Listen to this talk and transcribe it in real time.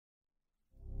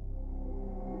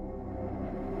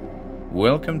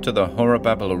Welcome to the Horror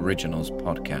Babble Originals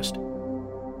podcast.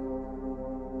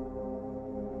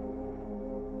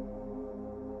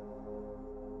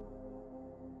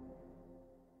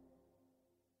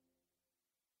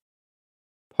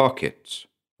 Pockets,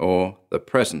 or The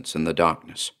Presence in the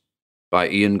Darkness, by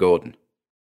Ian Gordon.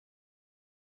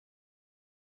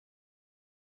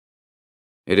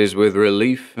 It is with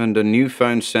relief and a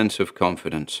newfound sense of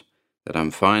confidence that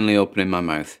I'm finally opening my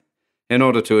mouth in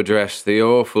order to address the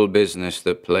awful business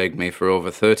that plagued me for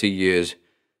over 30 years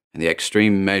and the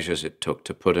extreme measures it took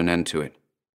to put an end to it.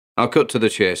 I'll cut to the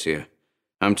chase here.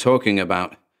 I'm talking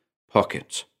about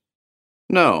pockets.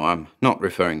 No, I'm not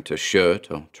referring to shirt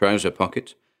or trouser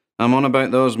pockets. I'm on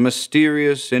about those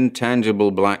mysterious,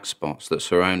 intangible black spots that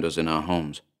surround us in our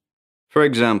homes. For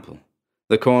example,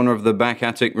 the corner of the back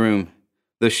attic room,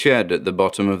 the shed at the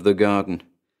bottom of the garden,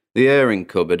 the airing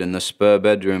cupboard in the spare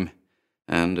bedroom,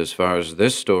 and, as far as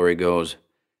this story goes,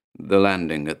 the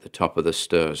landing at the top of the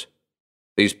stairs.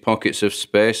 These pockets of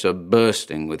space are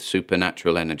bursting with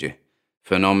supernatural energy,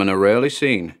 phenomena rarely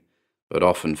seen, but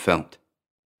often felt.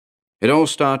 It all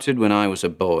started when I was a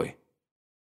boy.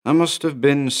 I must have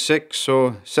been 6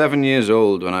 or 7 years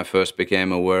old when I first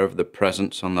became aware of the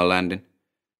presence on the landing.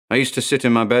 I used to sit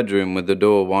in my bedroom with the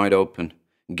door wide open,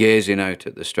 gazing out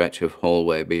at the stretch of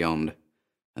hallway beyond,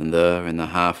 and there, in the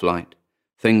half-light,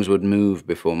 things would move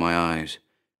before my eyes,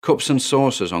 cups and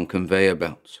saucers on conveyor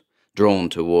belts, drawn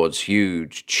towards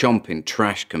huge, chomping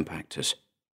trash compactors.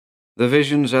 The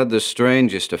visions had the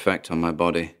strangest effect on my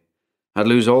body. I'd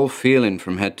lose all feeling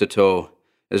from head to toe,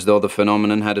 as though the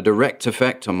phenomenon had a direct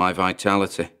effect on my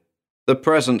vitality. The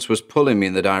presence was pulling me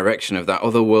in the direction of that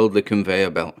otherworldly conveyor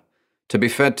belt, to be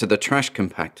fed to the trash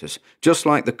compactors, just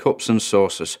like the cups and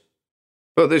saucers.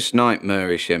 But this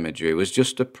nightmarish imagery was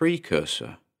just a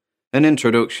precursor, an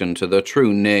introduction to the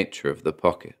true nature of the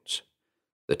pockets.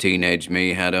 The teenage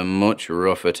me had a much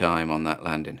rougher time on that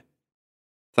landing.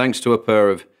 Thanks to a pair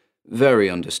of very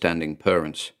understanding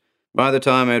parents, by the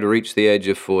time I had reached the age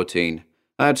of 14,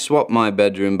 I had swapped my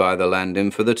bedroom by the landing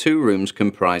for the 2 rooms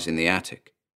comprising the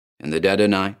attic. In the dead of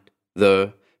night,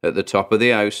 there, at the top of the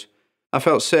house, I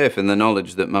felt safe in the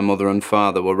knowledge that my mother and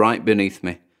father were right beneath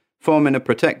me, forming a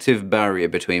protective barrier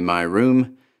between my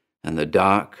room and the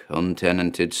dark,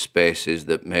 untenanted spaces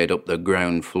that made up the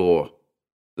ground floor.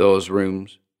 Those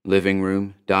rooms, living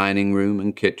room, dining room,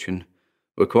 and kitchen,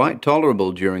 were quite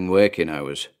tolerable during waking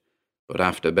hours, but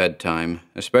after bedtime,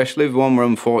 especially if one were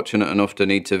unfortunate enough to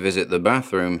need to visit the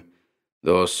bathroom,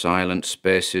 those silent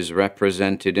spaces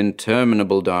represented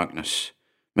interminable darkness,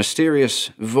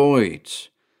 mysterious voids,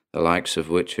 the likes of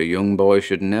which a young boy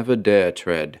should never dare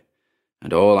tread,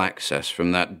 and all access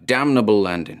from that damnable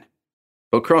landing.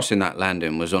 But crossing that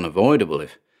landing was unavoidable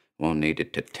if one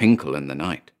needed to tinkle in the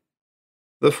night.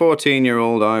 The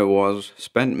 14-year-old I was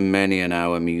spent many an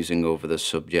hour musing over the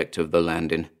subject of the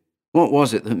landing. What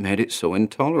was it that made it so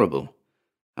intolerable?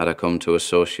 Had I come to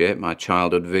associate my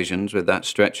childhood visions with that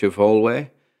stretch of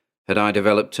hallway? Had I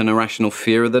developed an irrational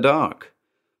fear of the dark?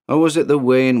 Or was it the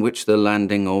way in which the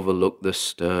landing overlooked the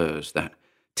stairs, that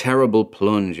terrible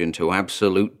plunge into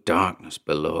absolute darkness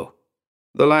below?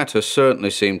 The latter certainly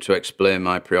seemed to explain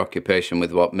my preoccupation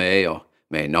with what may or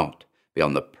may not be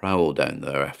on the prowl down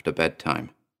there after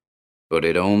bedtime. But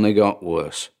it only got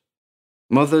worse.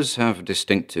 Mothers have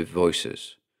distinctive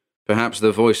voices. Perhaps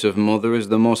the voice of mother is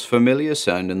the most familiar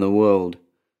sound in the world.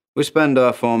 We spend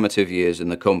our formative years in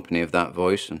the company of that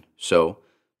voice, and so,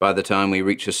 by the time we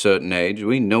reach a certain age,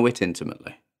 we know it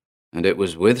intimately. And it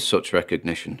was with such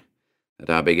recognition that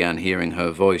I began hearing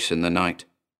her voice in the night.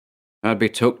 I'd be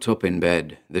tucked up in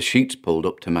bed, the sheets pulled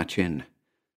up to my chin,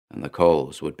 and the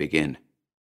calls would begin.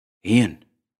 "Ian,"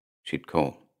 she'd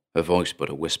call, her voice but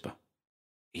a whisper.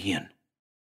 "Ian."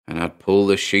 And I'd pull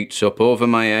the sheets up over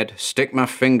my head, stick my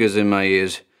fingers in my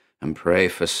ears, and pray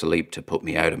for sleep to put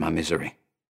me out of my misery.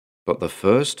 But the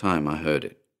first time I heard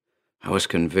it, I was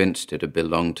convinced it had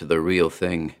belonged to the real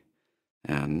thing,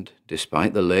 and,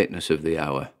 despite the lateness of the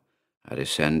hour, I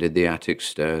descended the attic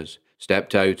stairs,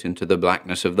 stepped out into the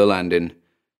blackness of the landing,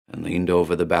 and leaned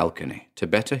over the balcony to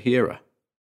better hear her.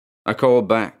 I called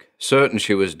back, certain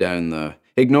she was down there,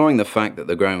 ignoring the fact that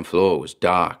the ground floor was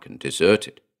dark and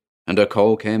deserted, and her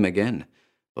call came again,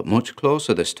 but much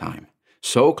closer this time,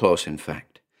 so close in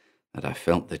fact, that I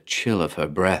felt the chill of her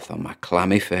breath on my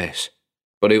clammy face.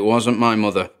 But it wasn't my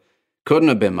mother. Couldn't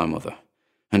have been my mother.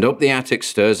 And up the attic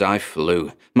stairs I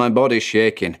flew, my body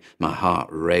shaking, my heart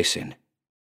racing.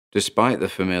 Despite the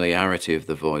familiarity of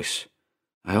the voice,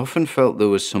 I often felt there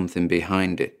was something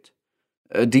behind it.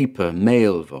 A deeper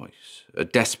male voice, a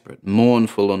desperate,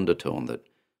 mournful undertone that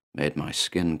made my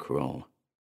skin crawl.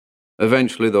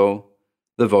 Eventually, though,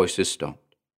 The voices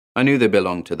stopped. I knew they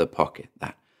belonged to the pocket,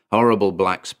 that horrible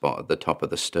black spot at the top of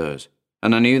the stairs,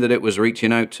 and I knew that it was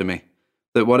reaching out to me,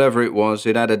 that whatever it was,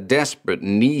 it had a desperate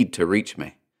need to reach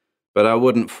me. But I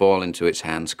wouldn't fall into its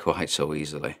hands quite so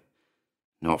easily.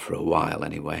 Not for a while,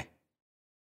 anyway.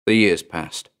 The years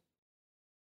passed.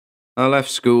 I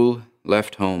left school,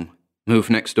 left home, moved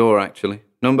next door, actually,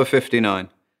 number 59,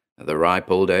 at the ripe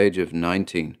old age of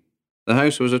 19. The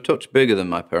house was a touch bigger than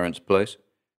my parents' place,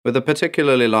 with a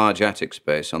particularly large attic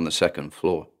space on the second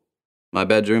floor. My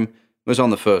bedroom was on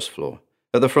the first floor,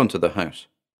 at the front of the house,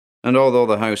 and although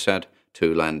the house had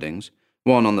 2 landings,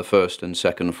 one on the first and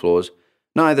second floors,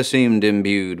 neither seemed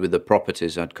imbued with the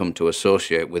properties I'd come to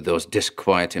associate with those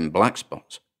disquieting black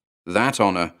spots. That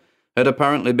honour had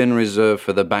apparently been reserved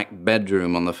for the back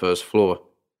bedroom on the first floor.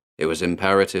 It was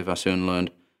imperative, I soon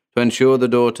learned, to ensure the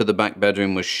door to the back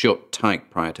bedroom was shut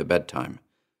tight prior to bedtime,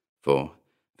 for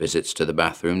visits to the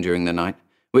bathroom during the night,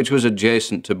 which was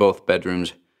adjacent to both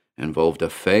bedrooms, involved a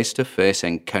face-to-face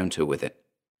encounter with it.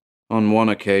 On one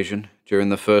occasion, during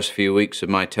the first few weeks of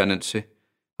my tenancy,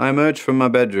 I emerged from my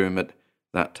bedroom at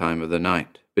that time of the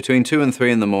night, between 2 and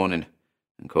 3 in the morning,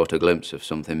 and caught a glimpse of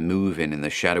something moving in the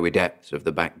shadowy depths of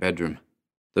the back bedroom.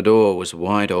 The door was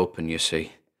wide open, you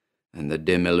see, and the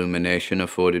dim illumination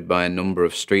afforded by a number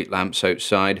of street lamps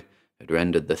outside had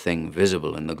rendered the thing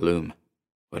visible in the gloom.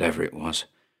 Whatever it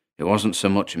wasn't so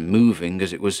much moving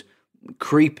as it was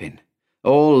creeping.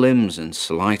 All limbs and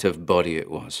sleight of body it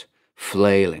was,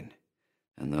 flailing,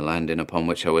 and the landing upon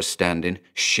which I was standing,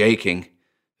 shaking,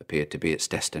 appeared to be its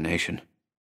destination.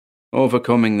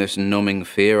 Overcoming this numbing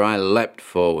fear, I leapt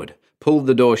forward, pulled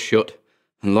the door shut,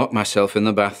 and locked myself in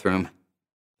the bathroom.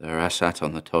 There I sat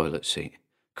on the toilet seat,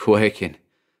 quaking,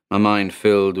 my mind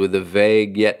filled with the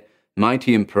vague yet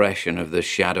mighty impression of the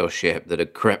shadow shape that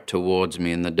had crept towards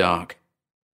me in the dark.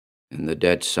 In the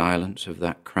dead silence of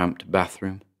that cramped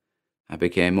bathroom, I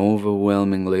became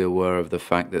overwhelmingly aware of the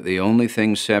fact that the only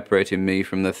thing separating me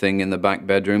from the thing in the back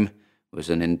bedroom was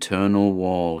an internal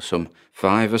wall some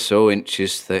 5 or so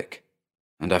inches thick,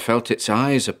 and I felt its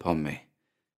eyes upon me,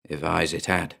 if eyes it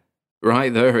had.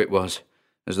 Right there it was,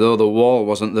 as though the wall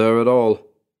wasn't there at all.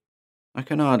 I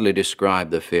can hardly describe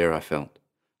the fear I felt,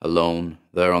 alone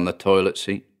there on the toilet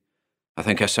seat. I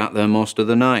think I sat there most of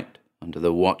the night, under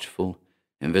the watchful,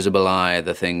 invisible eye of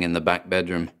the thing in the back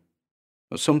bedroom.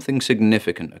 But something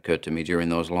significant occurred to me during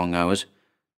those long hours,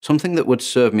 something that would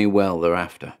serve me well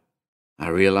thereafter. I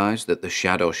realized that the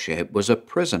shadow shape was a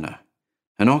prisoner,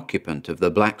 an occupant of the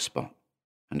black spot,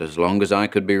 and as long as I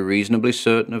could be reasonably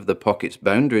certain of the pocket's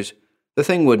boundaries, the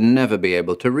thing would never be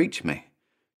able to reach me,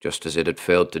 just as it had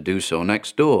failed to do so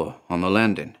next door on the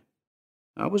landing.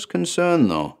 I was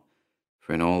concerned, though,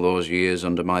 for in all those years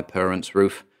under my parents'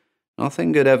 roof,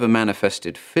 nothing had ever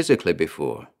manifested physically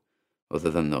before,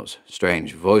 other than those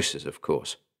strange voices, of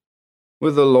course.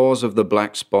 With the laws of the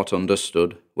black spot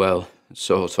understood, well,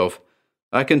 sort of,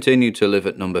 I continued to live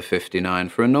at number 59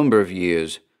 for a number of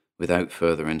years without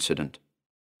further incident.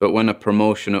 But when a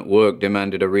promotion at work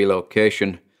demanded a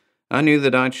relocation, I knew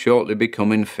that I'd shortly be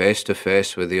coming face to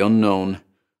face with the unknown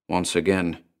once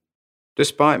again.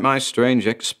 Despite my strange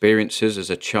experiences as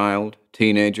a child,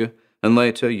 teenager, and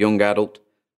later young adult,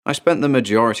 I spent the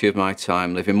majority of my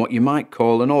time living what you might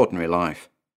call an ordinary life.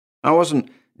 I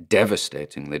wasn't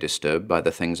devastatingly disturbed by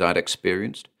the things I'd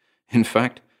experienced. In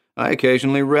fact, I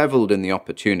occasionally revelled in the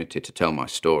opportunity to tell my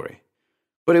story.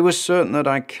 But it was certain that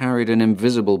I carried an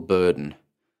invisible burden,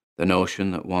 the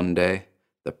notion that one day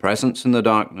the presence and the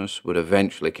darkness would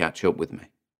eventually catch up with me.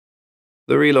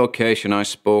 The relocation I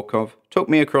spoke of took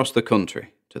me across the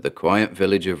country to the quiet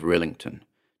village of Rillington,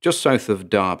 just south of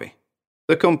Derby.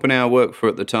 The company I worked for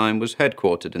at the time was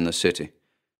headquartered in the city,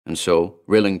 and so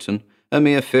Rillington, a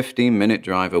mere 15-minute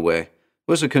drive away,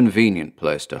 was a convenient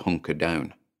place to hunker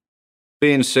down.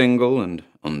 Being single and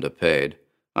underpaid,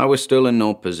 I was still in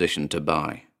no position to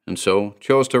buy, and so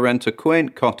chose to rent a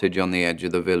quaint cottage on the edge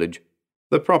of the village.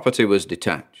 The property was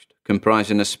detached,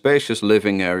 comprising a spacious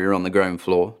living area on the ground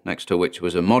floor, next to which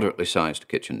was a moderately sized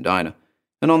kitchen diner,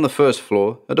 and on the first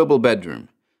floor a double bedroom,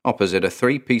 opposite a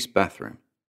 3-piece bathroom.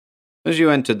 As you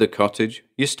entered the cottage,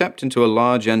 you stepped into a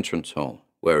large entrance hall,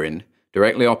 wherein,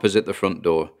 directly opposite the front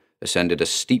door, ascended a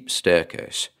steep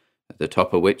staircase, at the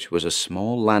top of which was a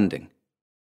small landing.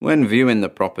 When viewing the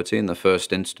property in the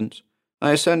first instance,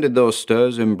 I ascended those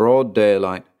stairs in broad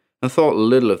daylight and thought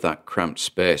little of that cramped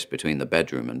space between the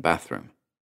bedroom and bathroom.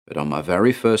 But on my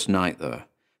very first night there,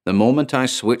 the moment I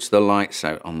switched the lights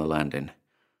out on the landing,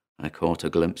 I caught a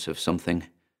glimpse of something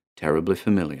terribly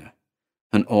familiar,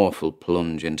 an awful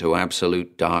plunge into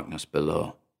absolute darkness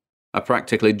below. I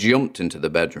practically jumped into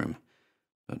the bedroom,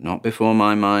 but not before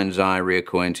my mind's eye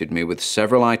reacquainted me with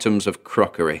several items of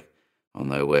crockery on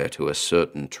their way to a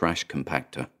certain trash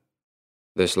compactor.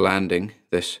 This landing,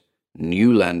 this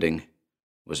new landing,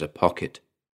 was a pocket,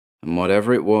 and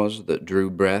whatever it was that drew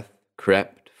breath,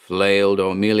 crept, flailed,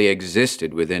 or merely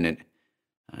existed within it,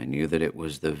 I knew that it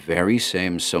was the very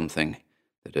same something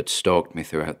that had stalked me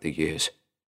throughout the years.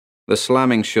 The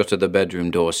slamming shut of the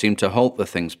bedroom door seemed to halt the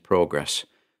thing's progress,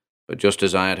 but just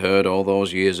as I had heard all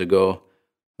those years ago,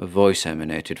 a voice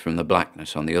emanated from the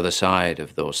blackness on the other side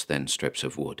of those thin strips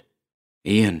of wood.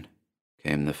 "Ian,"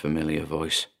 came the familiar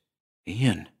voice.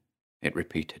 "Ian," it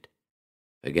repeated.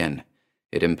 Again,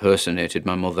 it impersonated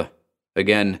my mother.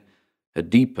 Again, a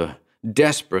deeper,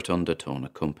 desperate undertone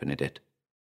accompanied it.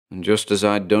 And just as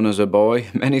I'd done as a boy,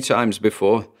 many times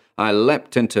before, I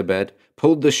leapt into bed,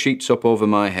 pulled the sheets up over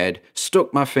my head,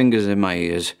 stuck my fingers in my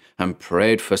ears, and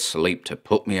prayed for sleep to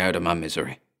put me out of my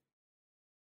misery.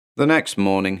 The next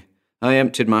morning, I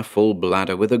emptied my full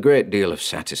bladder with a great deal of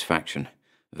satisfaction,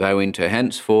 vowing to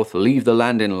henceforth leave the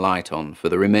landing light on for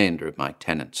the remainder of my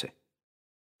tenancy.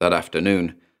 That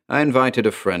afternoon, I invited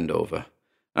a friend over.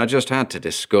 I just had to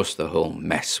discuss the whole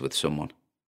mess with someone.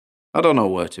 "I don't know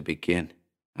where to begin,"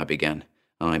 I began,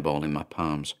 eyeballing my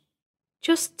palms.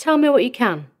 "Just tell me what you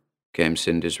can," came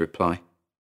Cindy's reply.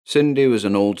 Cindy was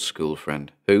an old school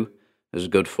friend who, as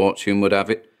good fortune would have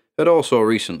it, had also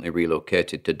recently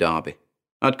relocated to Derby.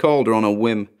 I'd called her on a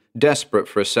whim, desperate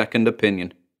for a second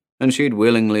opinion, and she'd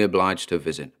willingly obliged to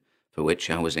visit, for which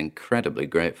I was incredibly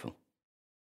grateful.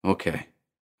 "Okay,"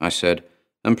 I said,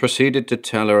 and proceeded to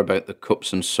tell her about the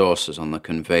cups and saucers on the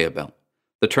conveyor belt,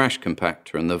 the trash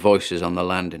compactor and the voices on the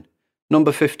landing,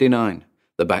 number 59,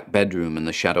 the back bedroom and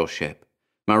the shadow shape,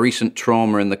 my recent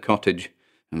trauma in the cottage,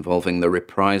 involving the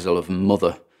reprisal of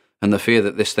mother, and the fear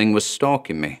that this thing was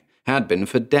stalking me, had been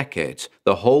for decades,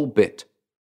 the whole bit.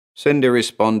 Cindy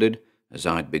responded, as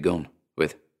I'd begun,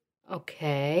 with,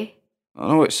 "Okay." "I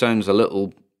know it sounds a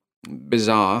little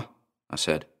bizarre," I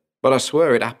said, "but I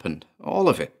swear it happened, all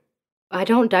of it." "I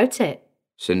don't doubt it."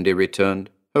 Cindy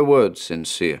returned, her words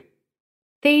sincere.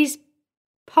 "These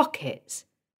pockets,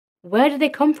 where do they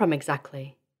come from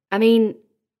exactly? I mean,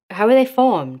 how are they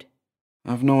formed?"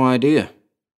 "I've no idea,"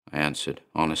 I answered,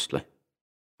 honestly.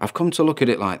 "I've come to look at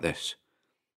it like this.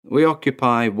 We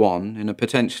occupy one in a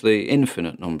potentially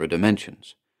infinite number of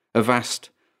dimensions, a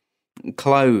vast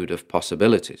cloud of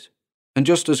possibilities. And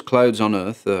just as clouds on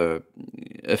Earth are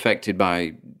affected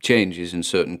by changes in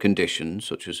certain conditions,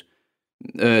 such as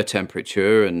air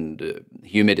temperature and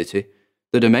humidity,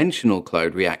 the dimensional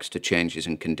cloud reacts to changes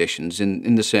in conditions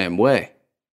in the same way.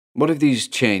 What if these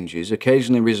changes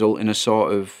occasionally result in a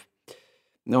sort of,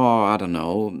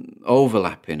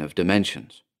 overlapping of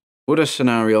dimensions? Would a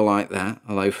scenario like that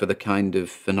allow for the kind of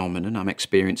phenomenon I'm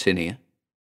experiencing here?"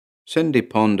 Cindy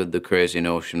pondered the crazy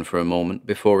notion for a moment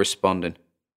before responding.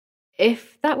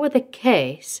 "If that were the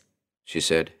case," she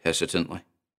said hesitantly,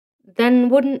 "then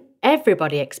wouldn't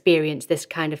everybody experience this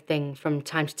kind of thing from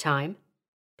time to time?"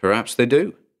 "Perhaps they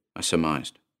do," I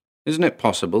surmised. "Isn't it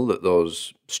possible that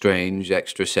those strange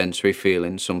extrasensory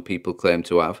feelings some people claim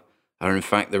to have are in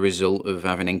fact the result of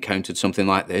having encountered something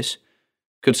like this?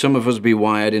 Could some of us be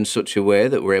wired in such a way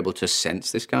that we're able to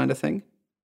sense this kind of thing?"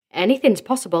 "Anything's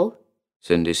possible,"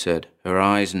 Cindy said, her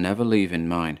eyes never leaving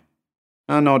mine.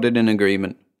 I nodded in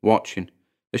agreement, watching,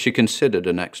 as she considered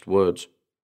her next words.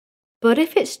 "But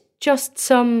if it's just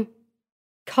some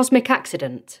cosmic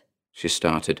accident," she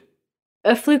started,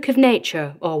 "a fluke of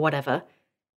nature or whatever,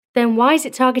 then why is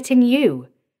it targeting you?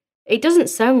 It doesn't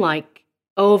sound like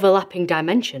overlapping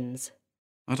dimensions."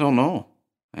 "I don't know,"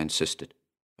 I insisted.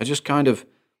 "I just kind of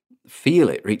feel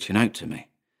it reaching out to me.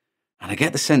 And I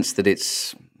get the sense that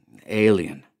it's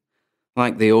alien,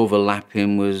 like the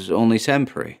overlapping was only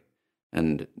temporary,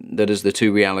 and that as the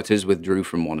two realities withdrew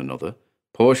from one another,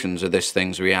 portions of this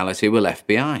thing's reality were left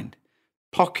behind,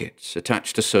 pockets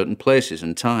attached to certain places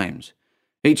and times,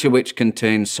 each of which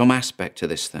contains some aspect to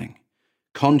this thing,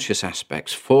 conscious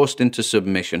aspects forced into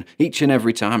submission each and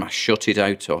every time I shut it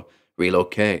out or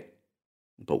relocate.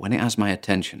 But when it has my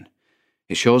attention,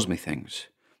 it shows me things,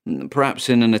 perhaps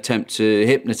in an attempt to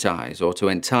hypnotize or to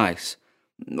entice,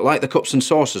 like the cups and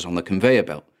saucers on the conveyor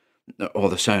belt, or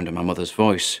the sound of my mother's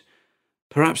voice.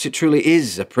 Perhaps it truly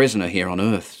is a prisoner here on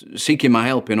Earth, seeking my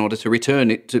help in order to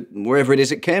return it to wherever it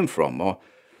is it came from, or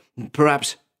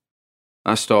perhaps—"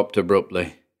 I stopped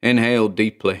abruptly, inhaled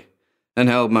deeply, and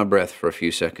held my breath for a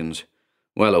few seconds,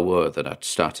 well aware that I'd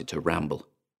started to ramble.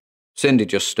 Cindy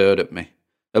just stared at me,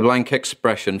 a blank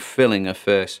expression filling her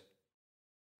face.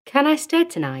 "Can I stay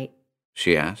tonight?"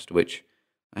 she asked, which,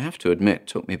 I have to admit,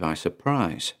 took me by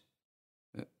surprise.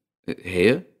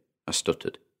 "Here?" I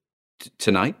stuttered.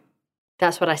 Tonight?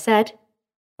 That's what I said.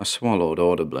 I swallowed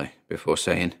audibly before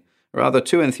saying, rather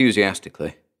too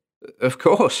enthusiastically, "Of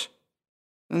course."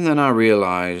 And then I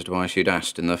realised why she'd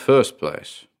asked in the first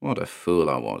place. What a fool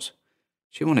I was.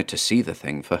 She wanted to see the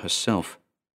thing for herself.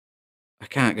 "I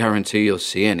can't guarantee you'll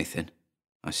see anything,"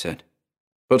 I said.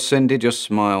 But Cindy just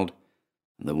smiled,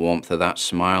 and the warmth of that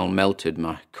smile melted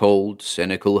my cold,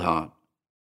 cynical heart.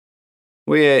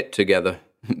 We ate together,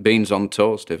 beans on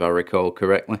toast if I recall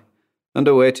correctly, and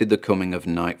awaited the coming of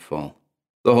nightfall.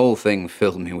 The whole thing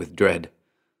filled me with dread.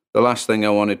 The last thing I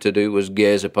wanted to do was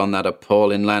gaze upon that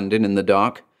appalling landing in the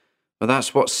dark, but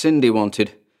that's what Cindy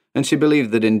wanted, and she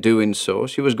believed that in doing so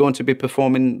she was going to be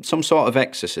performing some sort of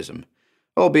exorcism,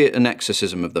 albeit an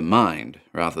exorcism of the mind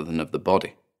rather than of the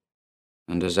body.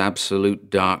 And as absolute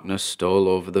darkness stole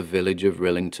over the village of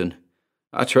Rillington,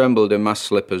 I trembled in my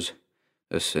slippers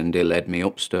as Cindy led me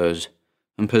upstairs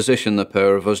and positioned the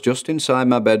pair of us just inside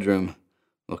my bedroom,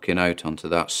 looking out onto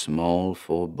that small,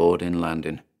 foreboding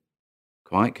landing.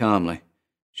 Quite calmly,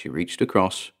 she reached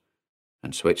across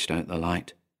and switched out the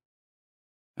light.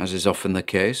 As is often the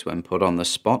case when put on the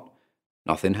spot,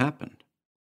 nothing happened.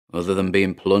 Other than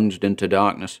being plunged into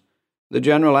darkness, the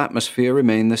general atmosphere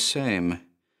remained the same,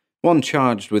 one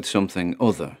charged with something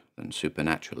other than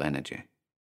supernatural energy.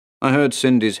 I heard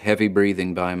Cindy's heavy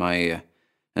breathing by my ear,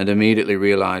 and immediately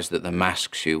realised that the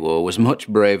mask she wore was much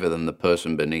braver than the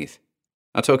person beneath.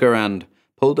 I took her hand,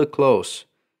 pulled her close,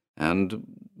 and,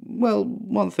 well,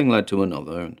 one thing led to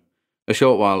another, and a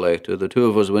short while later the two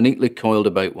of us were neatly coiled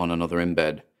about one another in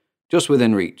bed, just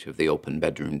within reach of the open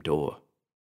bedroom door.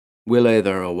 We lay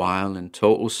there a while in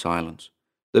total silence,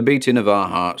 the beating of our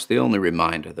hearts the only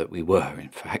reminder that we were, in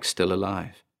fact, still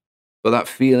alive. But that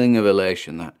feeling of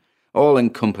elation, that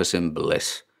all-encompassing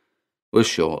bliss, was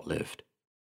short-lived.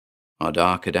 Our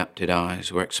dark-adapted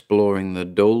eyes were exploring the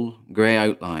dull, grey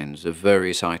outlines of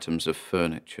various items of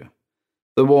furniture,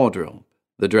 the wardrobe,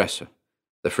 the dresser,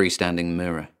 the freestanding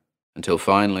mirror, until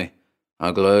finally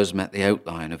our glares met the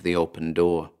outline of the open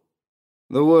door.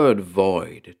 The word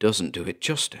void doesn't do it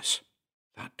justice.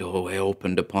 That doorway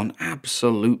opened upon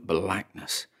absolute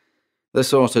blackness, the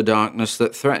sort of darkness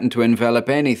that threatened to envelop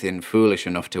anything foolish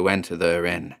enough to enter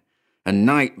therein, a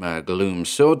nightmare gloom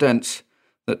so dense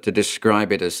that to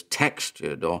describe it as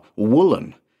textured or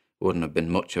woolen wouldn't have been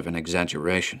much of an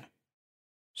exaggeration.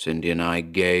 Cindy and I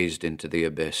gazed into the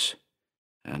abyss,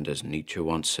 and as Nietzsche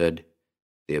once said,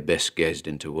 the abyss gazed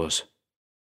into us.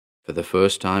 For the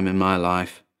first time in my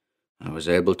life, I was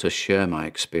able to share my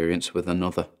experience with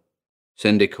another.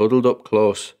 Cindy cuddled up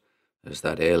close as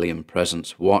that alien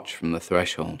presence watched from the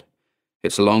threshold,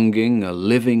 its longing a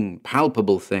living,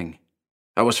 palpable thing.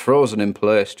 I was frozen in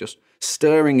place, just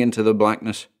staring into the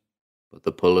blackness, but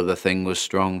the pull of the thing was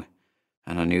strong,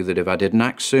 and I knew that if I didn't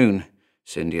act soon,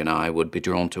 Cindy and I would be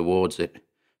drawn towards it,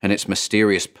 and its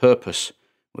mysterious purpose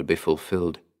would be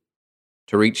fulfilled.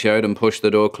 To reach out and push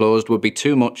the door closed would be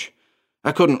too much.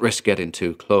 I couldn't risk getting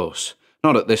too close,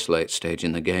 not at this late stage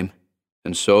in the game,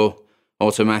 and so,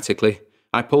 automatically,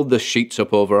 I pulled the sheets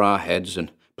up over our heads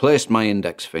and placed my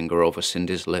index finger over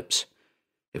Cindy's lips.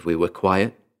 If we were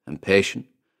quiet and patient,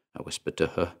 I whispered to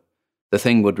her, the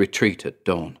thing would retreat at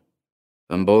dawn.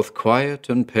 And both quiet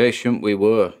and patient we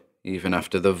were, even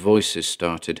after the voices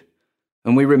started,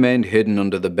 and we remained hidden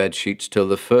under the bedsheets till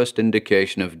the first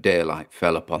indication of daylight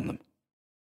fell upon them.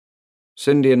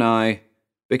 Cindy and I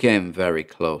became very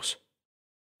close.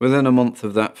 Within a month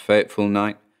of that fateful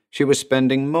night, she was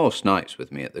spending most nights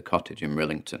with me at the cottage in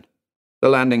Rillington. The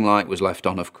landing light was left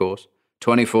on, of course,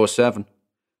 24/7,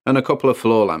 and a couple of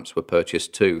floor lamps were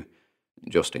purchased too,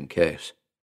 just in case.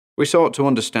 We sought to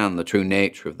understand the true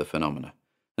nature of the phenomena,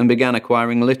 and began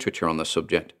acquiring literature on the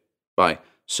subject. By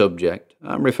subject,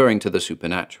 I'm referring to the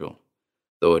supernatural,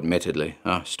 though admittedly,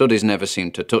 our studies never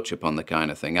seemed to touch upon the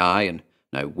kind of thing I, and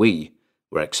now we,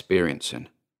 were experiencing.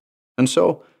 And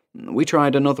so, we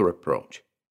tried another approach.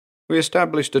 We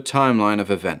established a timeline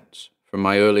of events, from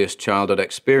my earliest childhood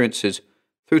experiences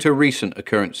through to recent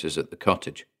occurrences at the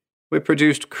cottage. We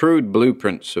produced crude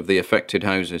blueprints of the affected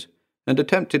houses and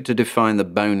attempted to define the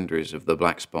boundaries of the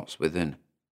black spots within.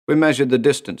 We measured the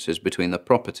distances between the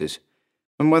properties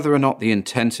and whether or not the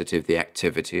intensity of the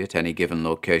activity at any given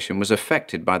location was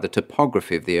affected by the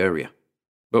topography of the area.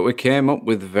 But we came up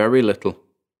with very little.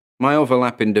 My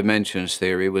overlapping dimensions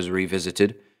theory was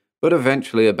revisited, but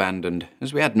eventually abandoned,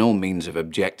 as we had no means of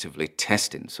objectively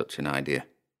testing such an idea.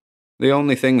 The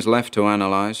only things left to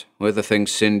analyse were the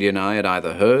things Cindy and I had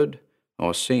either heard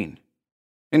or seen.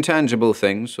 Intangible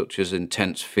things, such as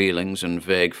intense feelings and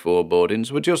vague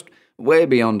forebodings, were just way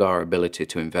beyond our ability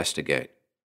to investigate.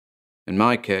 In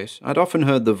my case, I'd often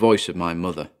heard the voice of my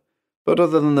mother, but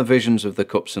other than the visions of the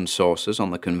cups and saucers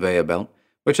on the conveyor belt,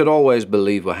 which I'd always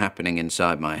believed were happening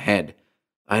inside my head,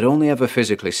 I'd only ever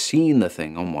physically seen the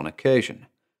thing on one occasion,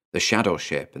 the shadow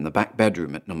shape in the back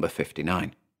bedroom at number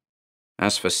 59.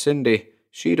 As for Cindy,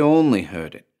 she'd only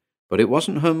heard it, but it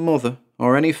wasn't her mother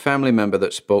or any family member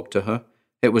that spoke to her.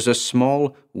 It was a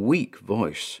small, weak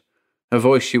voice, a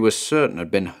voice she was certain had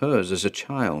been hers as a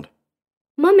child.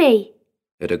 "Mummy!"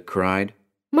 It had cried.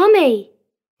 "Mummy!"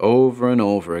 Over and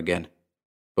over again.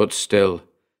 But still,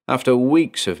 after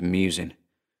weeks of musing,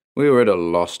 we were at a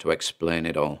loss to explain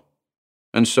it all.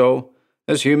 And so,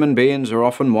 as human beings are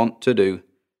often wont to do,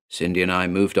 Cindy and I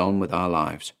moved on with our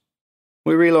lives.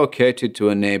 We relocated to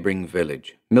a neighbouring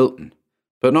village, Milton,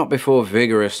 but not before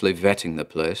vigorously vetting the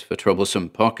place for troublesome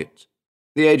pockets.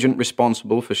 The agent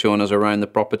responsible for showing us around the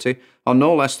property on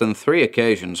no less than 3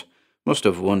 occasions must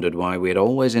have wondered why we had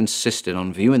always insisted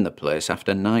on viewing the place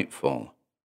after nightfall.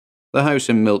 The house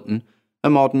in Milton, a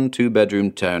modern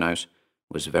 2-bedroom townhouse,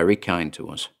 was very kind to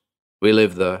us. We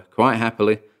lived there, quite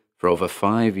happily, for over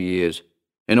 5 years.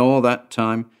 In all that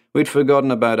time, we'd forgotten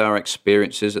about our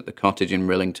experiences at the cottage in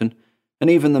Rillington, and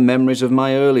even the memories of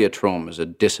my earlier traumas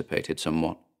had dissipated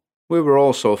somewhat. We were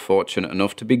also fortunate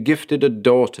enough to be gifted a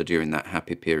daughter during that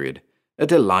happy period, a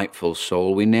delightful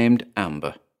soul we named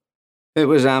Amber. It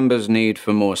was Amber's need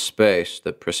for more space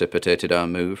that precipitated our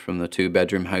move from the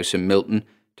 2-bedroom house in Milton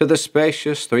to the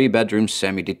spacious 3-bedroom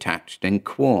semi-detached in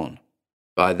Quorn.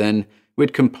 By then,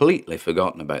 we'd completely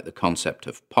forgotten about the concept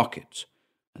of pockets,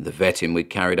 and the vetting we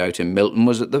carried out in Milton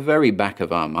was at the very back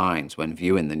of our minds when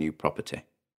viewing the new property.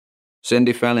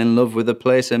 Cindy fell in love with the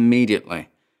place immediately,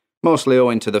 mostly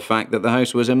owing to the fact that the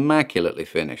house was immaculately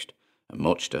finished, and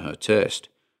much to her taste,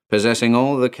 possessing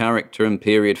all the character and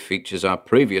period features our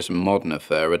previous modern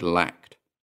affair had lacked.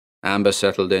 Amber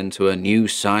settled into a new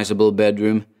sizable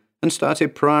bedroom and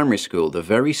started primary school the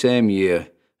very same year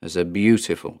as a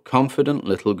beautiful, confident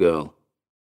little girl.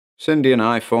 Cindy and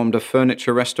I formed a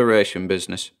furniture restoration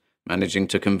business, managing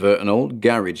to convert an old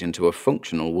garage into a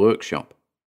functional workshop.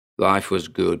 Life was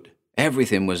good.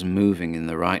 Everything was moving in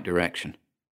the right direction.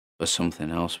 But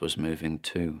something else was moving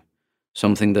too.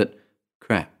 Something that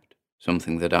crept.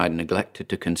 Something that I'd neglected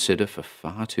to consider for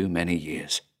far too many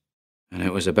years. And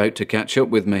it was about to catch up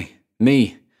with me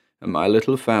and my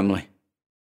little family.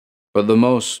 But the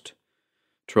most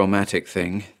traumatic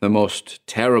thing, the most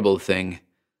terrible thing,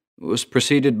 was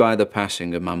preceded by the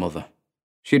passing of my mother.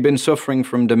 She'd been suffering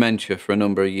from dementia for a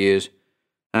number of years,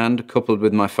 and, coupled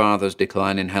with my father's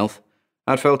decline in health,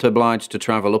 I'd felt obliged to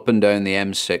travel up and down the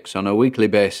M6 on a weekly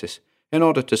basis in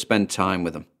order to spend time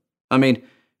with them. I mean,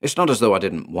 it's not as though I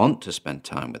didn't want to spend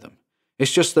time with them.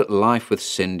 It's just that life with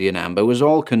Cindy and Amber was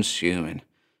all-consuming,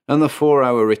 and the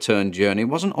 4-hour return journey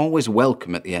wasn't always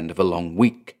welcome at the end of a long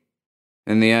week.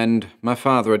 In the end, my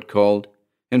father had called,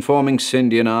 informing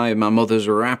Cindy and I of my mother's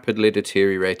rapidly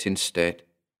deteriorating state.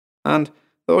 And,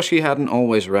 though she hadn't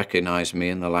always recognised me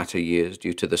in the latter years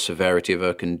due to the severity of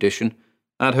her condition,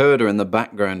 I'd heard her in the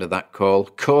background of that call,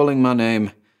 calling my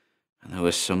name, and there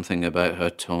was something about her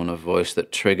tone of voice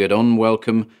that triggered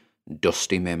unwelcome,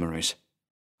 dusty memories.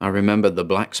 I remembered the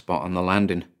black spot on the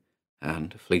landing,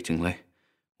 and, fleetingly,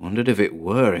 wondered if it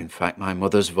were, in fact, my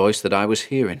mother's voice that I was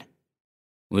hearing.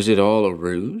 Was it all a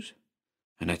ruse?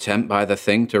 An attempt by the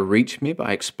thing to reach me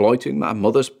by exploiting my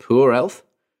mother's poor health?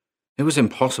 It was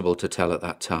impossible to tell at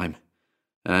that time,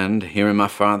 and, hearing my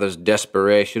father's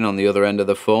desperation on the other end of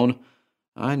the phone,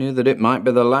 I knew that it might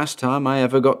be the last time I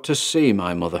ever got to see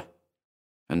my mother.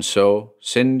 And so,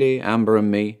 Cindy, Amber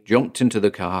and me jumped into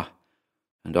the car,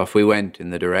 and off we went in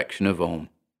the direction of home.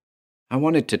 I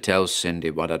wanted to tell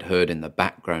Cindy what I'd heard in the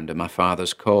background of my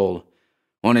father's call,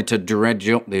 wanted to dredge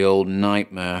up the old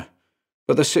nightmare,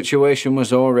 but the situation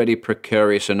was already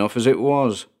precarious enough as it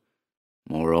was.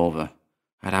 Moreover,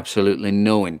 I had absolutely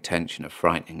no intention of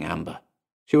frightening Amber.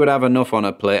 She would have enough on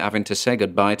her plate having to say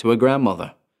goodbye to her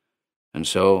grandmother. And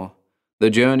so, the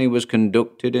journey was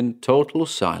conducted in total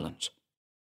silence.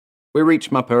 We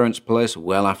reached my parents' place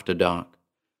well after dark.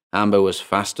 Amber was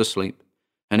fast asleep,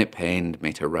 and it pained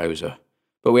me to rouse her,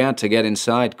 but we had to get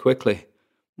inside quickly.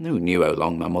 Who knew how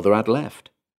long my mother had left?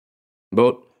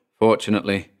 But,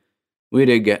 fortunately, we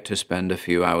did get to spend a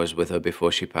few hours with her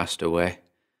before she passed away,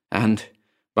 and,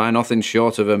 by nothing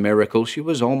short of a miracle, she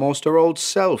was almost her old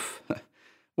self,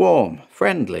 warm,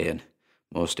 friendly, and,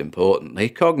 most importantly,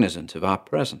 cognizant of our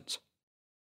presence.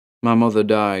 My mother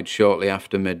died shortly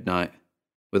after midnight,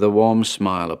 with a warm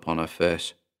smile upon her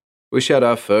face. We shed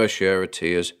our fair share of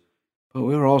tears, but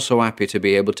we were also happy to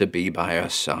be able to be by her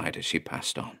side as she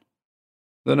passed on.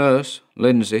 The nurse,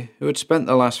 Lindsay, who had spent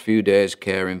the last few days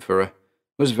caring for her,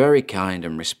 was very kind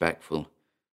and respectful,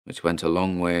 which went a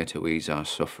long way to ease our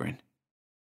suffering.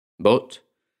 But,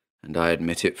 and I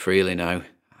admit it freely now,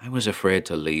 I was afraid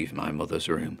to leave my mother's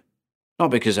room. Not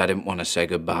because I didn't want to say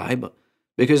goodbye, but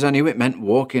because I knew it meant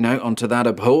walking out onto that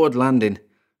abhorred landing,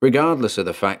 regardless of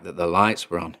the fact that the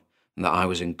lights were on and that I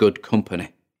was in good company.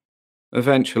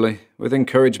 Eventually, with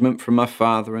encouragement from my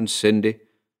father and Cindy,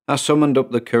 I summoned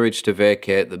up the courage to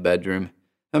vacate the bedroom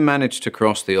and managed to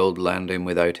cross the old landing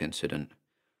without incident,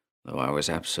 though I was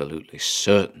absolutely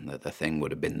certain that the thing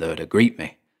would have been there to greet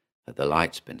me had the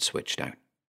lights been switched out.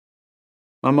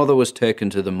 My mother was taken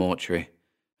to the mortuary,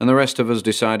 and the rest of us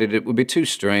decided it would be too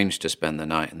strange to spend the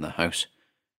night in the house,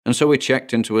 and so we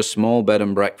checked into a small bed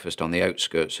and breakfast on the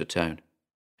outskirts of town.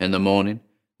 In the morning,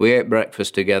 we ate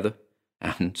breakfast together,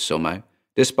 and somehow,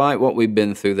 despite what we'd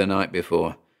been through the night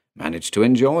before, managed to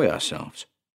enjoy ourselves.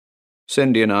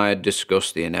 Cindy and I had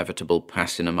discussed the inevitable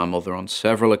passing of my mother on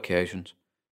several occasions,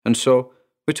 and so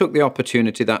we took the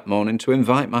opportunity that morning to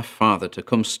invite my father to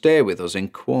come stay with us in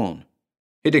Quorn.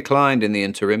 He declined in the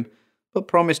interim, but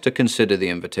promised to consider the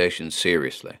invitation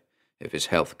seriously if his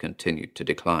health continued to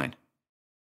decline.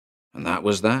 And that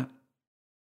was that.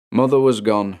 Mother was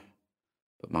gone,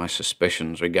 but my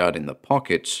suspicions regarding the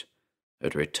pockets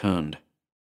had returned.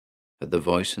 Had the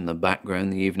voice in the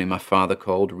background the evening my father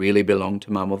called really belonged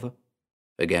to my mother?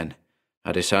 Again,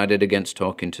 I decided against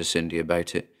talking to Cindy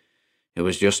about it. It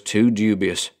was just too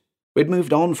dubious. We'd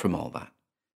moved on from all that,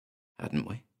 hadn't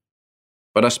we?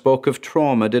 But I spoke of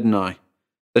trauma, didn't I?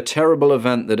 The terrible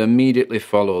event that immediately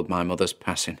followed my mother's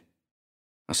passing.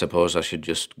 I suppose I should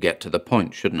just get to the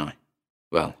point, shouldn't I?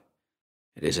 Well,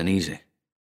 it isn't easy.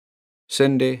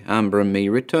 Cindy, Amber and me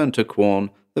returned to Quorn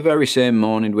the very same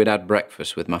morning we'd had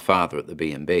breakfast with my father at the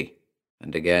B&B,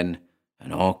 and again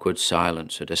an awkward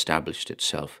silence had established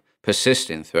itself,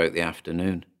 persisting throughout the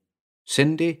afternoon.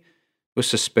 Cindy was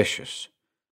suspicious.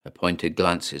 Her pointed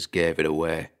glances gave it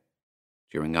away.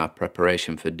 During our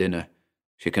preparation for dinner,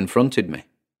 she confronted me.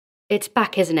 It's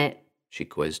back, isn't it? She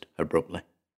quizzed abruptly.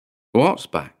 What's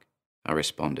back? I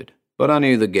responded, but I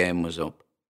knew the game was up.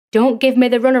 Don't give me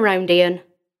the runaround, Ian.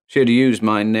 She'd used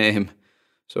my name,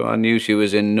 so I knew she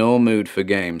was in no mood for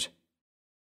games.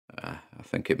 I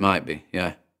think it might be,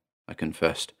 yeah, I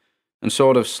confessed, and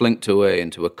sort of slinked away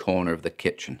into a corner of the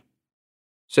kitchen.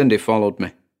 Cindy followed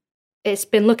me. It's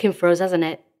been looking for us, hasn't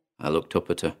it? I looked up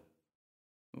at her.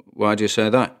 Why'd you say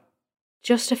that?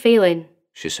 Just a feeling,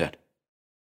 she said.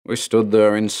 We stood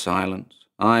there in silence,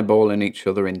 eyeballing each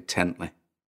other intently,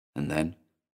 and then,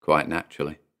 quite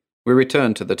naturally, we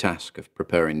returned to the task of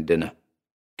preparing dinner.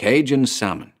 Cajun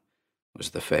salmon was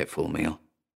the fateful meal.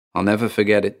 I'll never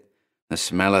forget it. The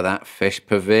smell of that fish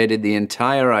pervaded the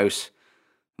entire house,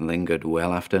 and lingered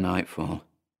well after nightfall.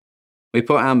 We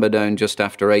put Amber down just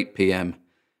after 8 p.m,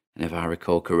 and if I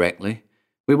recall correctly,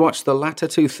 we watched the latter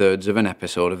two-thirds of an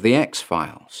episode of The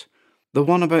X-Files, the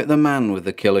one about the man with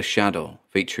the killer shadow,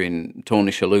 featuring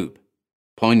Tony Shalhoub.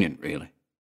 Poignant, really.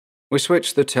 We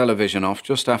switched the television off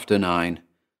just after 9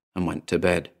 and went to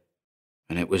bed,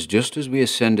 and it was just as we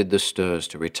ascended the stairs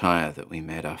to retire that we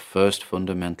made our first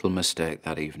fundamental mistake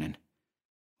that evening.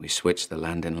 We switched the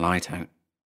landing light out.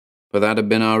 But that had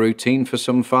been our routine for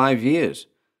some 5 years.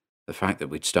 The fact that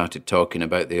we'd started talking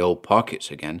about the old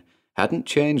pockets again hadn't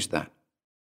changed that.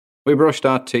 We brushed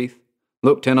our teeth,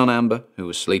 looked in on Amber, who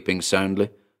was sleeping soundly,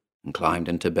 and climbed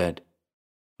into bed.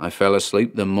 I fell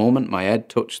asleep the moment my head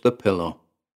touched the pillow.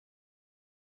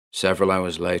 Several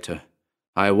hours later,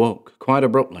 I awoke, quite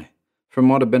abruptly, from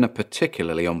what had been a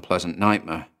particularly unpleasant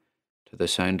nightmare, to the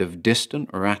sound of distant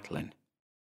rattling.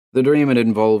 The dream had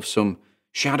involved some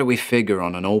shadowy figure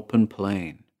on an open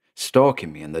plain,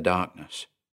 stalking me in the darkness.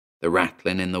 The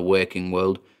rattling in the waking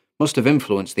world must have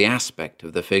influenced the aspect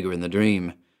of the figure in the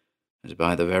dream, as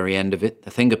by the very end of it the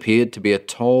thing appeared to be a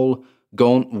tall,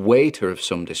 gaunt waiter of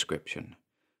some description,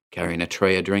 carrying a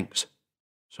tray of drinks.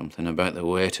 Something about the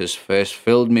waiter's face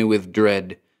filled me with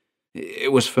dread.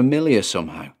 It was familiar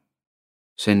somehow.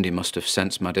 Cindy must have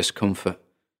sensed my discomfort.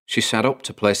 She sat up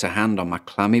to place a hand on my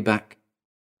clammy back.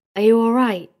 Are you all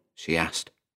right? She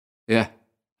asked. Yeah,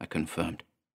 I confirmed.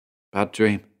 Bad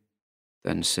dream.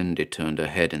 Then Cindy turned her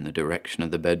head in the direction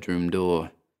of the bedroom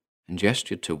door and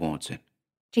gestured towards it.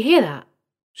 Do you hear that?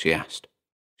 She asked.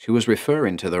 She was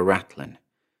referring to the rattling,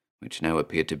 which now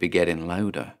appeared to be getting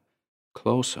louder,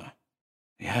 closer.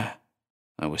 Yeah,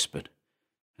 I whispered,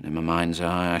 and in my mind's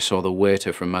eye I saw the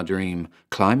waiter from my dream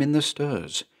climbing the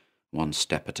stairs, one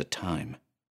step at a time.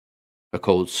 A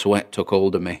cold sweat took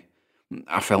hold of me.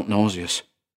 I felt nauseous.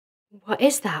 What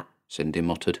is that? Cindy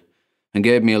muttered, and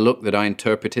gave me a look that I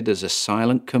interpreted as a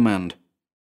silent command.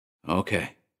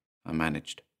 Okay, I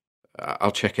managed.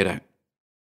 I'll check it out.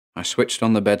 I switched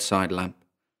on the bedside lamp,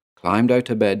 climbed out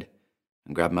of bed,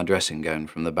 and grabbed my dressing gown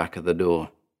from the back of the door.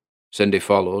 Cindy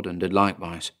followed and did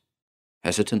likewise.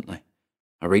 Hesitantly,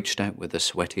 I reached out with a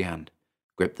sweaty hand,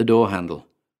 gripped the door handle,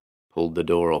 pulled the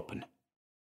door open.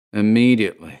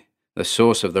 Immediately, the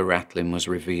source of the rattling was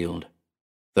revealed.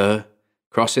 There,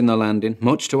 crossing the landing,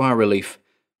 much to our relief,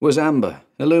 was Amber,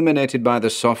 illuminated by the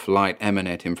soft light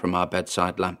emanating from our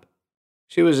bedside lamp.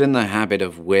 She was in the habit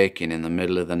of waking in the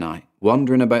middle of the night,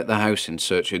 wandering about the house in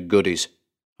search of goodies.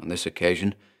 On this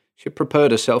occasion, she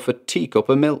prepared herself a teacup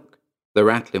of milk. The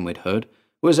rattling we'd heard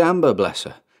was Amber, bless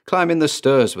her, climbing the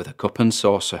stairs with a cup and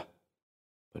saucer.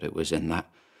 But it was in that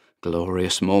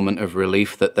glorious moment of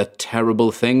relief that the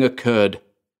terrible thing occurred.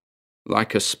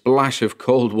 Like a splash of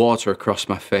cold water across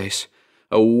my face,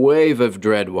 a wave of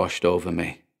dread washed over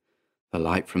me. The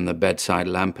light from the bedside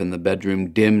lamp in the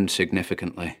bedroom dimmed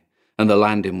significantly, and the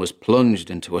landing was plunged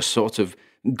into a sort of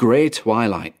grey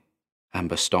twilight.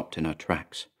 Amber stopped in her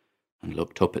tracks and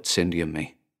looked up at Cindy and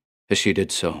me. As she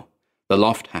did so, the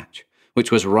loft hatch,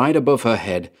 which was right above her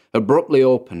head, abruptly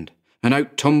opened, and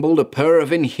out tumbled a pair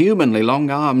of inhumanly long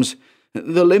arms,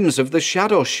 the limbs of the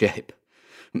shadow shape.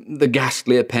 The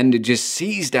ghastly appendages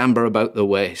seized Amber about the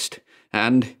waist,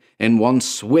 and, in one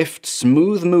swift,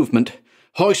 smooth movement,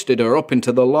 hoisted her up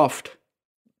into the loft.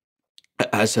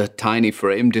 As her tiny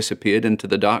frame disappeared into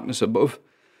the darkness above,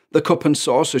 the cup and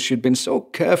saucer she'd been so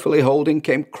carefully holding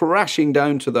came crashing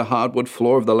down to the hardwood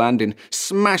floor of the landing,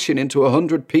 smashing into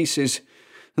 100 pieces,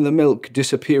 and the milk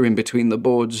disappearing between the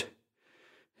boards.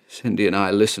 Cindy and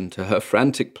I listened to her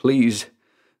frantic pleas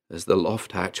as the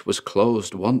loft hatch was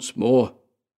closed once more.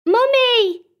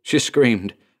 "Mummy!" she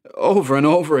screamed, over and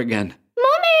over again.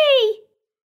 "Mummy!"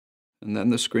 And then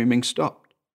the screaming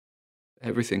stopped.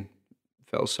 Everything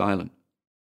fell silent.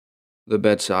 The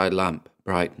bedside lamp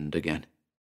brightened again,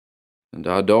 and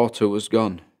our daughter was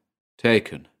gone,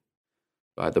 taken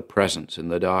by the presence in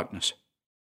the darkness.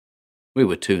 We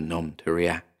were too numb to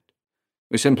react.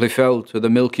 We simply fell to the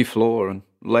milky floor and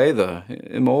lay there,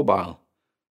 immobile.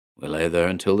 We lay there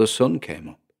until the sun came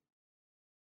up.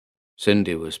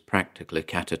 Cindy was practically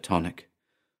catatonic,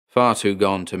 far too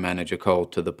gone to manage a call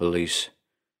to the police.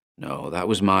 No, that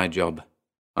was my job.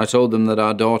 I told them that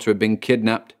our daughter had been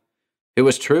kidnapped. It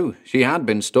was true, she had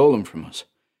been stolen from us.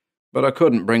 But I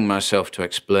couldn't bring myself to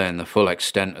explain the full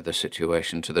extent of the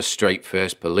situation to the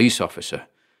straight-faced police officer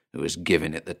who was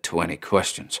giving it the 20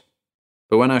 questions.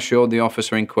 But when I showed the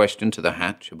officer in question to the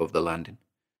hatch above the landing,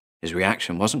 his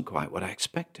reaction wasn't quite what I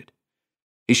expected.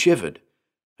 He shivered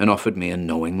and offered me a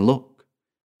knowing look,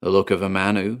 the look of a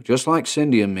man who, just like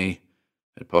Cindy and me,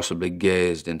 had possibly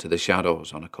gazed into the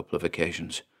shadows on a couple of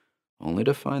occasions, only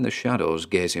to find the shadows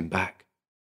gazing back.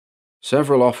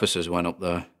 Several officers went up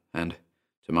there, and,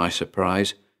 to my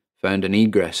surprise, found an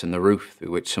egress in the roof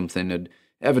through which something had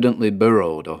evidently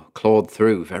burrowed or clawed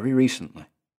through very recently.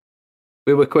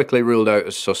 We were quickly ruled out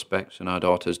as suspects in our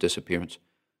daughter's disappearance,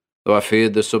 though I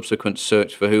feared the subsequent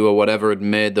search for who or whatever had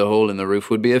made the hole in the roof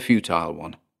would be a futile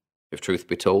one. If truth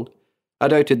be told, I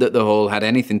doubted that the hole had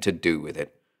anything to do with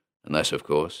it, unless, of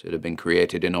course, it had been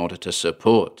created in order to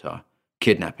support our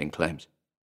kidnapping claims.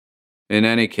 In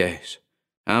any case,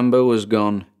 Amber was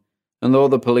gone, and though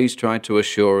the police tried to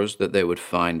assure us that they would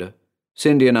find her,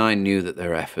 Cindy and I knew that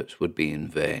their efforts would be in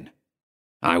vain.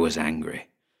 I was angry.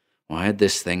 Why had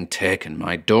this thing taken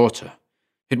my daughter?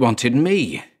 It wanted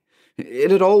me.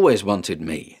 It had always wanted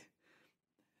me.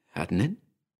 Hadn't it?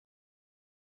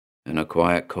 In a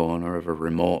quiet corner of a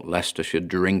remote Leicestershire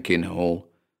drinking hole,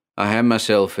 I had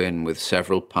myself in with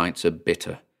several pints of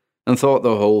bitter and thought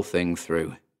the whole thing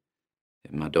through.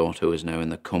 If my daughter was now in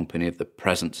the company of the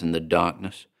presence in the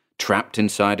darkness, trapped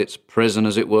inside its prison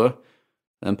as it were,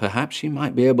 then perhaps she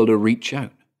might be able to reach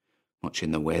out, much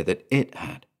in the way that it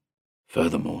had.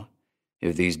 Furthermore,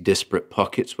 if these disparate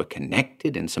pockets were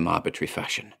connected in some arbitrary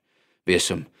fashion, via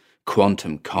some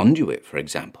quantum conduit, for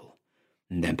example,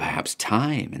 then perhaps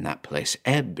time in that place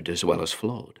ebbed as well as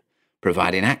flowed,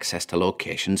 providing access to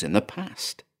locations in the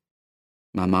past.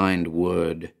 My mind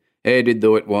whirred, aided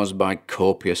though it was by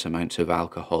copious amounts of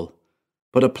alcohol,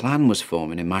 but a plan was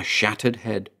forming in my shattered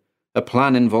head, a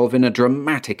plan involving a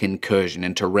dramatic incursion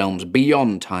into realms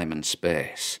beyond time and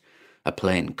space, a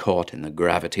plane caught in the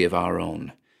gravity of our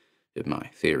own, if my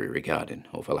theory regarding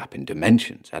overlapping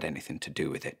dimensions had anything to do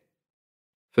with it.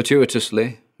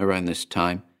 Fortuitously, around this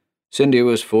time, Cindy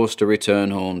was forced to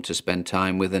return home to spend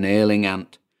time with an ailing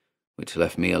aunt, which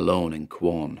left me alone in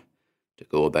Quorn, to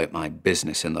go about my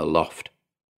business in the loft.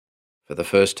 For the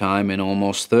first time in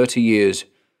almost 30 years,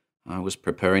 I was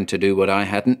preparing to do what I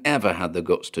hadn't ever had the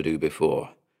guts to do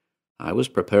before. I was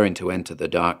preparing to enter the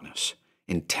darkness,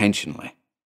 intentionally.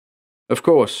 Of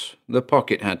course, the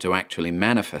pocket had to actually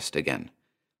manifest again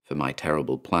for my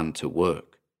terrible plan to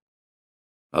work.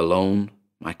 Alone,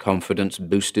 my confidence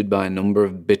boosted by a number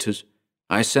of bitters,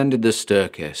 I ascended the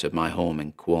staircase of my home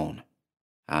in Quorn,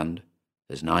 and,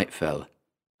 as night fell,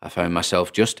 I found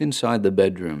myself just inside the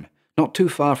bedroom, not too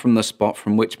far from the spot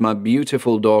from which my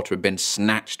beautiful daughter had been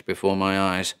snatched before my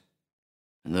eyes.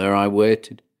 And there I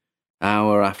waited,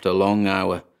 hour after long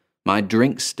hour, my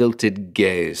drink-stilted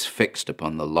gaze fixed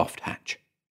upon the loft hatch.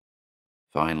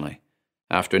 Finally,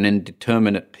 after an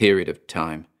indeterminate period of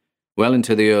time, well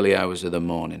into the early hours of the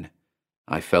morning,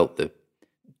 I felt the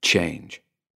change.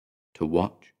 To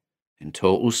watch, in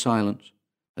total silence,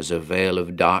 as a veil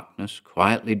of darkness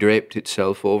quietly draped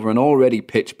itself over an already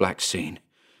pitch-black scene,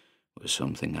 was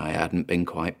something I hadn't been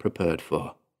quite prepared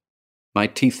for. My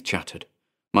teeth chattered,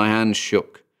 my hands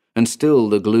shook, and still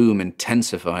the gloom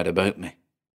intensified about me.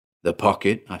 The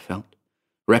pocket, I felt,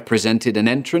 represented an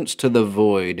entrance to the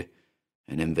void,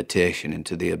 an invitation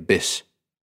into the abyss,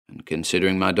 and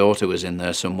considering my daughter was in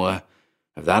there somewhere,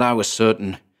 of that I was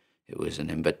certain, it was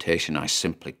an invitation I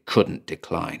simply couldn't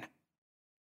decline.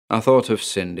 I thought of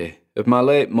Cindy, of my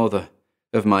late mother,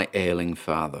 of my ailing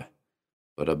father,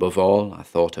 but above all I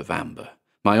thought of Amber,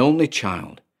 my only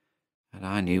child, and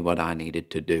I knew what I needed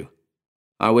to do.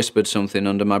 I whispered something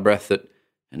under my breath that,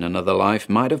 in another life,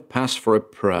 might have passed for a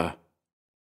prayer.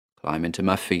 Climbing to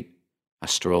my feet, I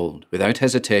strolled, without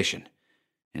hesitation,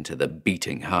 into the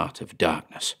beating heart of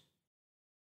darkness.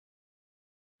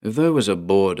 If there was a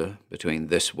border between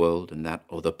this world and that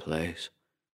other place,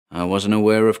 I wasn't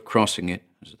aware of crossing it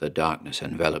as the darkness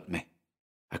enveloped me.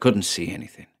 I couldn't see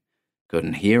anything,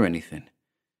 couldn't hear anything,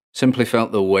 simply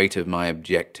felt the weight of my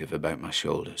objective about my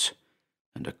shoulders,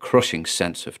 and a crushing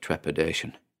sense of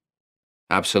trepidation.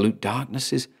 Absolute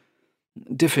darkness is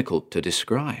difficult to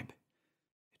describe.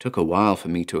 It took a while for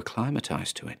me to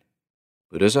acclimatize to it.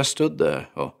 But as I stood there,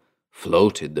 or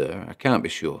floated there, I can't be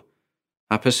sure,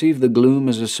 I perceived the gloom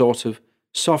as a sort of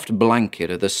soft blanket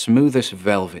of the smoothest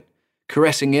velvet,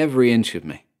 caressing every inch of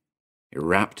me. It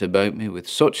wrapped about me with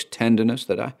such tenderness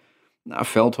that I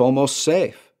felt almost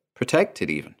safe, protected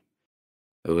even.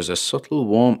 There was a subtle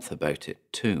warmth about it,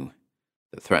 too,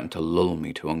 that threatened to lull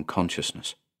me to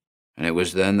unconsciousness, and it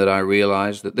was then that I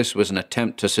realized that this was an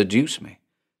attempt to seduce me,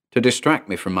 to distract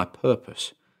me from my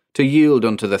purpose, to yield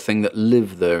unto the thing that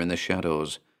lived there in the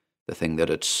shadows, the thing that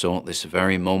had sought this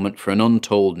very moment for an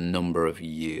untold number of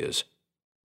years.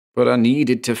 But I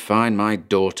needed to find my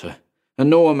daughter, and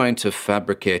no amount of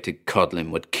fabricated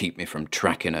coddling would keep me from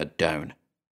tracking her down.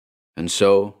 And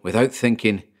so, without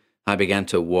thinking, I began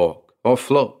to walk, or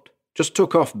float, just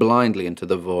took off blindly into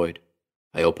the void.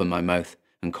 I opened my mouth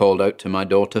and called out to my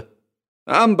daughter.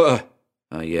 "Amber!"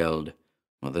 I yelled,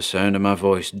 but the sound of my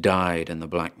voice died in the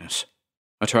blackness.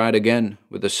 I tried again,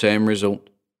 with the same result.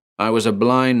 I was a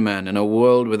blind man in a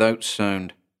world without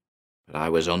sound, but I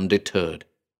was undeterred.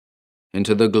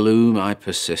 Into the gloom I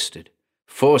persisted,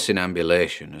 forcing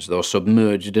ambulation as though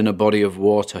submerged in a body of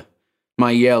water,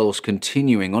 my yells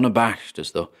continuing unabashed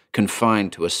as though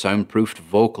confined to a soundproofed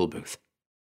vocal booth.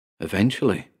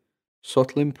 Eventually,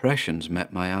 subtle impressions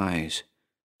met my eyes,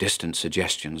 distant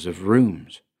suggestions of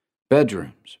rooms,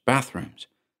 bedrooms, bathrooms,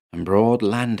 and broad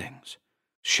landings,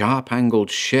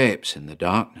 sharp-angled shapes in the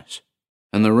darkness,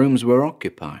 and the rooms were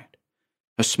occupied.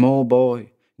 A small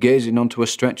boy, gazing onto a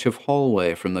stretch of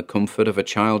hallway from the comfort of a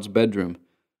child's bedroom,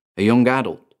 a young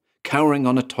adult, cowering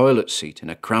on a toilet seat in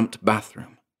a cramped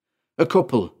bathroom, a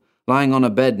couple, lying on a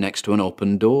bed next to an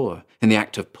open door, in the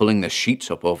act of pulling the sheets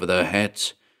up over their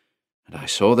heads. And I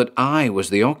saw that I was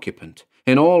the occupant,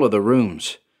 in all of the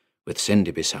rooms, with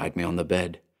Cindy beside me on the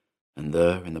bed, and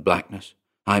there, in the blackness,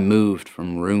 I moved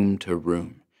from room to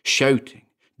room, shouting,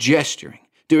 gesturing,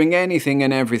 doing anything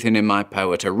and everything in my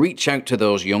power to reach out to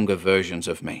those younger versions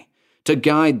of me, to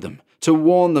guide them, to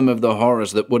warn them of the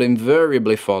horrors that would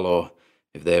invariably follow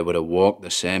if they were to walk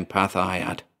the same path I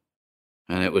had.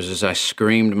 And it was as I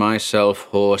screamed myself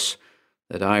hoarse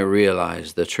that I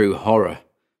realized the true horror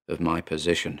of my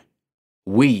position.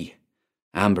 We,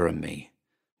 Amber and me,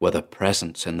 were the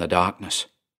presence in the darkness.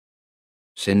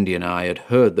 Cindy and I had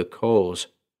heard the calls.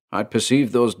 I'd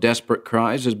perceived those desperate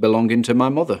cries as belonging to my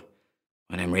mother,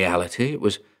 when in reality it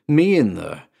was me in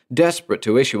there, desperate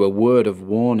to issue a word of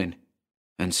warning.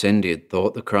 And Cindy had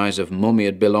thought the cries of Mummy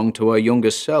had belonged to her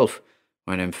younger self,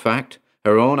 when in fact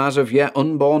her own as of yet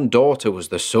unborn daughter was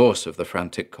the source of the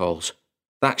frantic calls.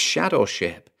 That shadow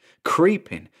shape,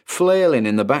 creeping, flailing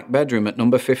in the back bedroom at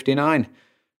number 59.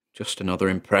 Just another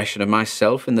impression of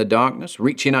myself in the darkness,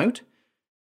 reaching out.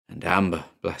 And Amber,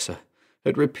 bless her,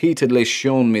 had repeatedly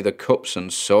shown me the cups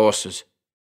and saucers.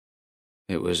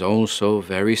 It was all so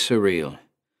very surreal,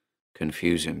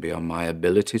 confusing beyond my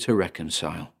ability to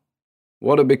reconcile.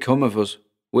 What had become of us,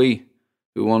 we,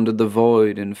 who wandered the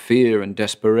void in fear and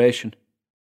desperation?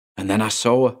 And then I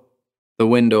saw her. The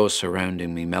windows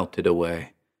surrounding me melted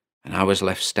away, and I was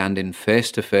left standing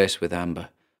face to face with Amber,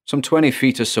 some 20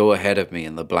 feet or so ahead of me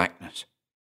in the blackness.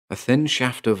 A thin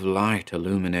shaft of light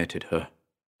illuminated her.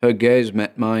 Her gaze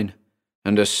met mine,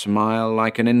 and a smile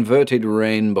like an inverted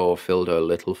rainbow filled her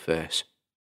little face.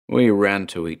 We ran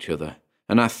to each other,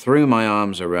 and I threw my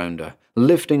arms around her,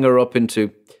 lifting her up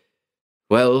into,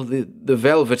 well, the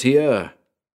velvety air.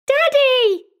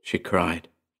 "Daddy!" she cried.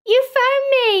 "You found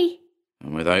me!"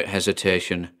 And without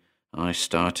hesitation, I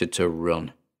started to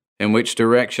run. In which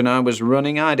direction I was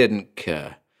running, I didn't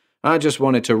care. I just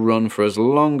wanted to run for as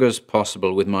long as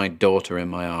possible with my daughter in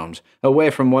my arms, away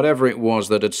from whatever it was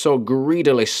that had so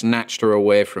greedily snatched her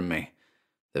away from me,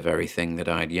 the very thing that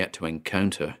I'd yet to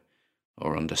encounter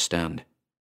or understand.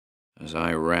 As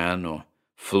I ran or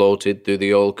floated through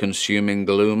the all-consuming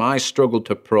gloom, I struggled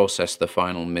to process the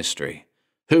final mystery.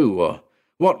 Who or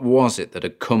what was it that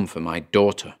had come for my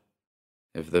daughter?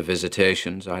 If the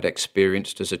visitations I'd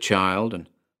experienced as a child and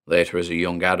later as a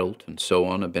young adult and so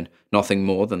on had been nothing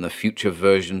more than the future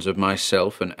versions of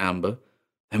myself and Amber,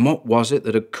 then what was it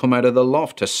that had come out of the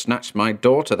loft to snatch my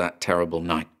daughter that terrible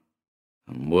night?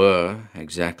 And where,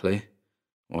 exactly,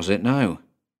 was it now?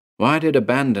 Why did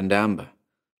abandoned Amber,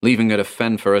 leaving her to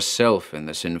fend for herself in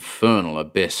this infernal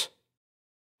abyss?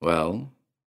 Well,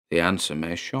 the answer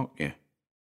may shock you.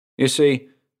 You see,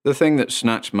 the thing that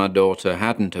snatched my daughter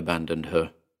hadn't abandoned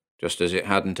her, just as it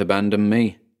hadn't abandoned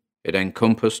me. It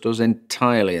encompassed us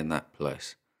entirely in that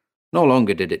place. No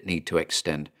longer did it need to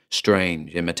extend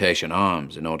strange imitation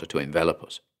arms in order to envelop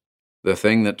us. The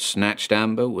thing that snatched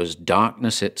Amber was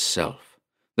darkness itself,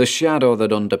 the shadow that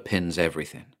underpins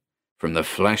everything, from the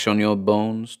flesh on your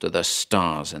bones to the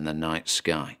stars in the night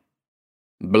sky.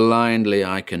 Blindly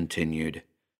I continued,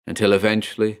 until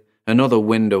eventually another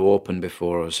window opened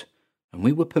before us, and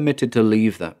we were permitted to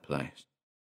leave that place.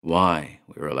 Why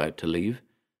we were allowed to leave,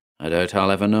 I doubt I'll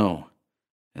ever know,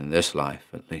 in this life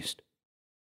at least.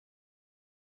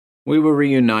 We were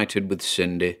reunited with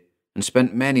Cindy and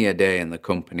spent many a day in the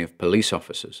company of police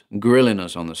officers, grilling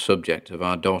us on the subject of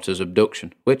our daughter's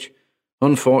abduction, which,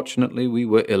 unfortunately, we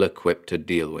were ill-equipped to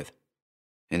deal with.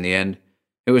 In the end,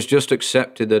 it was just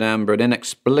accepted that Amber had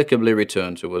inexplicably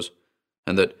returned to us,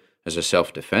 and that, as a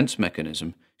self-defense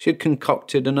mechanism, she had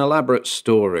concocted an elaborate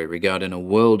story regarding a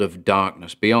world of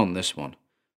darkness beyond this one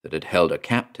that had held her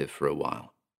captive for a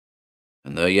while.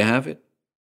 And there you have it.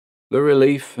 The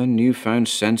relief and newfound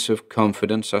sense of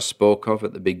confidence I spoke of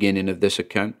at the beginning of this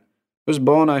account was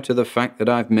born out of the fact that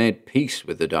I've made peace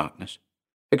with the darkness,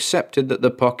 accepted that the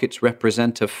pockets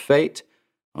represent a fate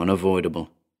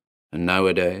unavoidable, and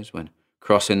nowadays, when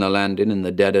crossing the landing in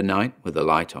the dead of night, with the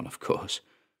light on, of course,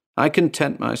 I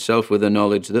content myself with the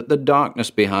knowledge that the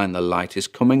darkness behind the light is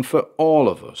coming for all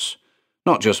of us,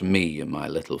 not just me and my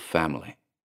little family.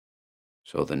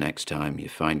 So the next time you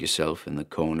find yourself in the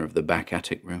corner of the back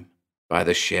attic room, by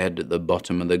the shed at the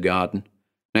bottom of the garden,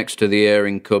 next to the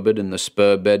airing cupboard in the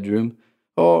spare bedroom,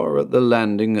 or at the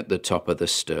landing at the top of the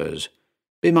stairs,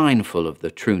 be mindful of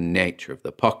the true nature of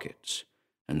the pockets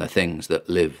and the things that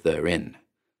live therein.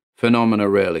 Phenomena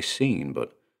rarely seen,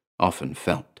 but often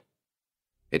felt.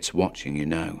 It's watching you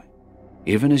now,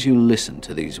 even as you listen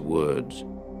to these words.